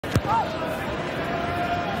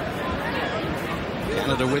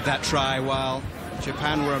Canada with that try while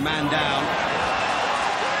Japan were a man down.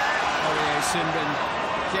 Sinbin,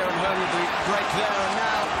 Ciaran Hearn with the break there, and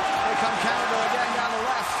now here come Canada again down the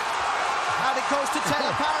left. Out it goes to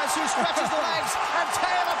Taylor Paris, who stretches the legs, and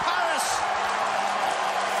Taylor Paris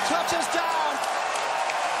touches down.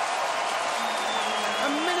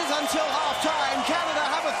 A minute until half-time. Canada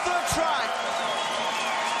have a third try.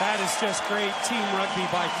 That is just great team rugby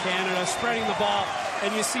by Canada, spreading the ball. And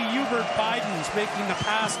you see Hubert Buydens making the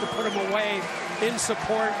pass to put him away in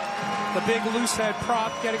support. The big loose-head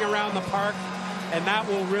prop getting around the park. And that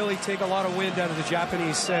will really take a lot of wind out of the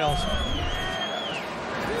Japanese sails.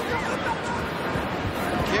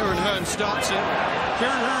 Ciaran Hearn starts it.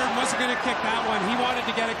 Ciaran Hearn wasn't going to kick that one. He wanted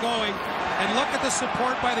to get it going. And look at the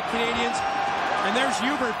support by the Canadians. And there's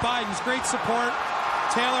Hubert Buydens. Great support.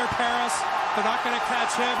 Taylor Paris. They're not going to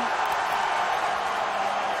catch him.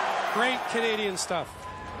 Great Canadian stuff.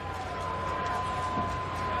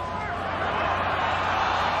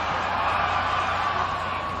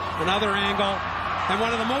 Another angle. And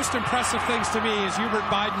one of the most impressive things to me is Hubert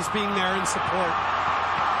Buydens being there in support.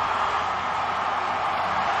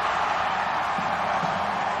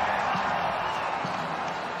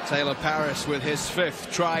 Taylor Paris with his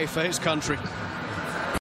 5th try for his country.